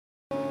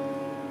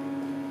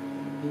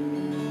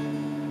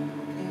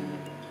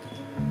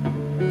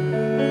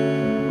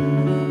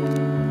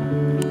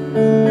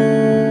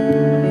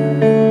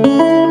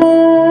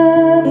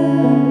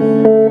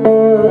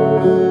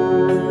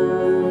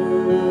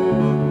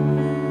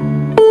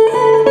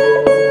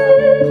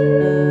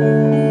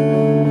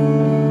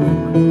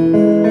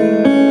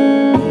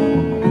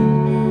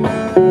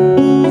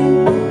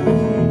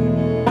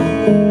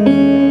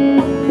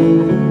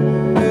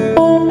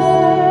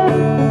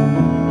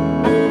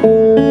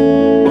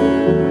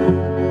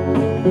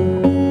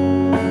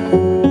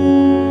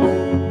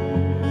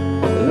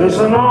There's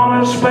an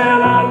honest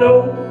man I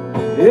know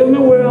in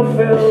the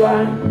welfare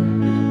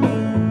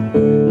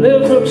line,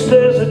 lives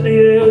upstairs at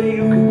the L.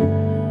 You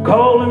can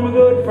call him a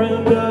good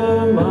friend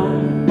of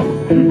mine.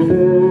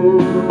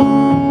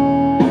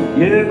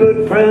 Yeah,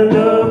 good friend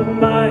of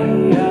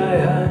mine.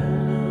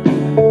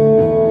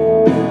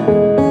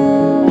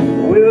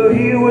 Well,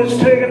 he was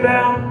taken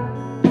down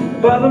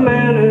by the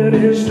man at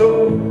his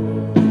door.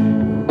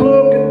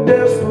 Look at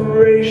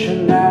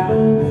desperation now.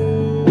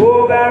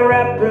 Oh, got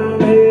wrapped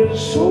around his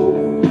soul.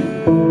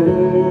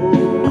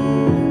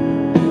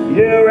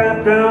 Yeah,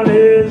 wrapped around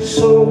his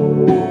soul.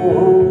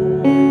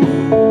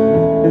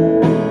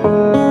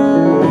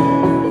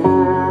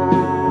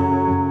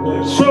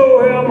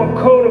 So him a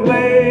coat of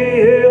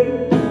mayhem,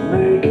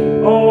 make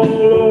it all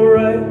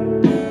alright,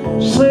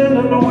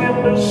 sending the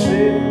wind to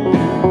sea.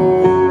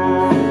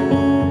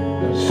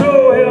 So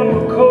him a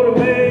coat of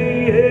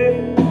mayhem,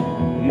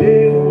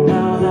 yeah,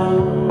 now, now.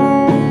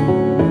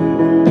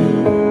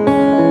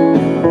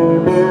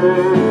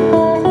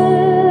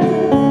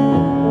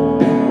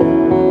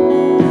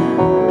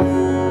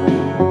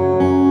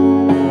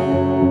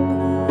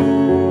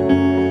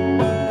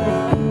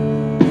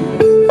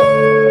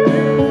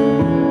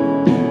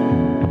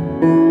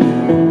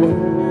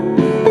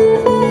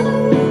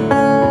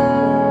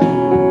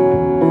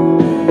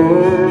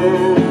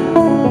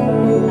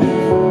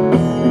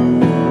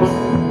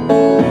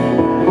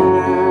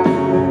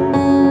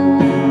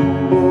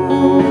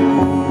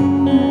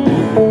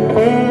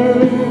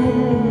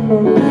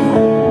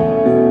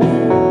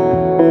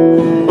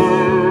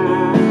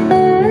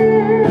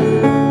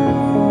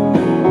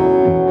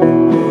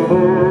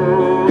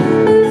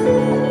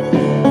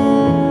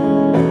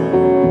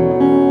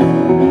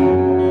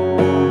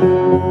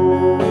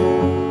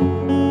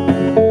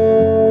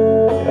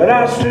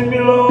 I stood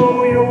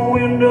below your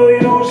window,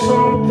 you know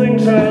some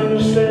things I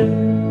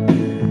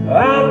understand.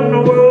 Out in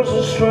the world's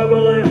a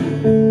struggle and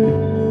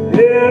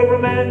every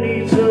man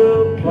needs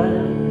a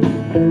plan.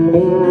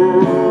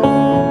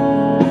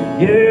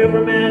 Yeah,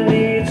 every man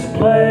needs a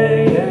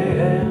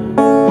plan.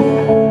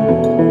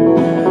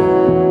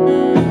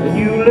 And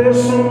you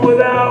listen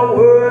without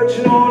words,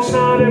 you know it's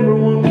not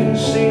everyone can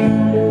see.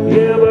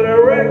 Yeah, but I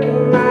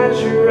recognize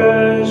your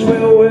eyes,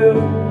 well, well,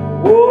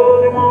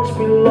 oh, they once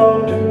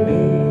belonged to me.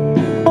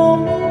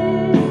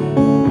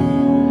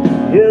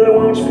 Yeah, they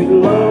once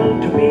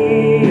belonged to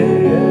me,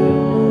 yeah.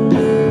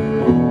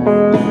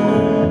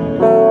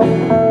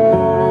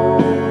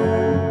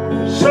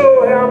 So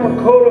I'm a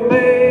coat of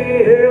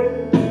mayhem,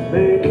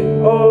 make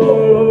it all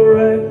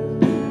alright,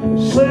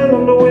 send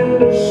them the wind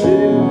to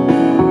sea.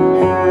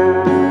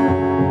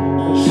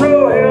 So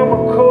I'm a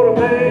coat of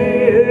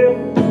mayhem,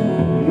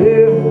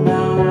 yeah,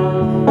 now, now.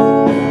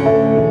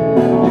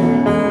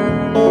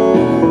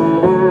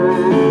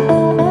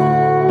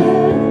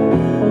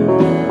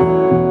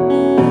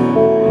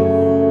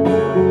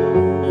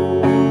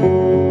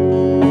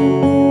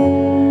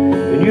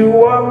 You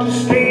walk the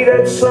street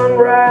at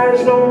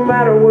sunrise, no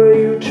matter where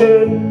you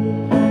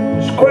turn.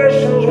 There's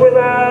questions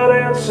without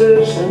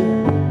answers,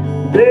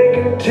 and they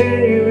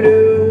continue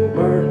to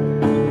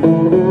burn.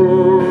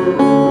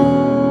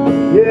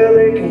 Yeah,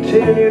 they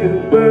continue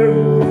to burn.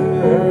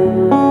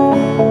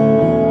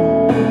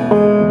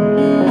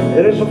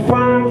 It is a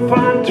fine,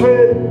 fine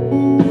thread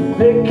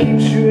that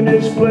keeps you in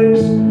this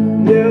place.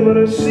 Yeah, but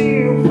I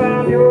see you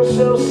found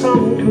yourself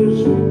something,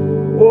 'cause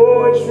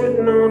oh, it's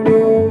written on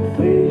your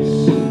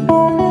face.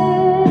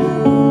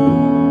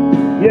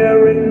 Yeah,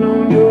 written on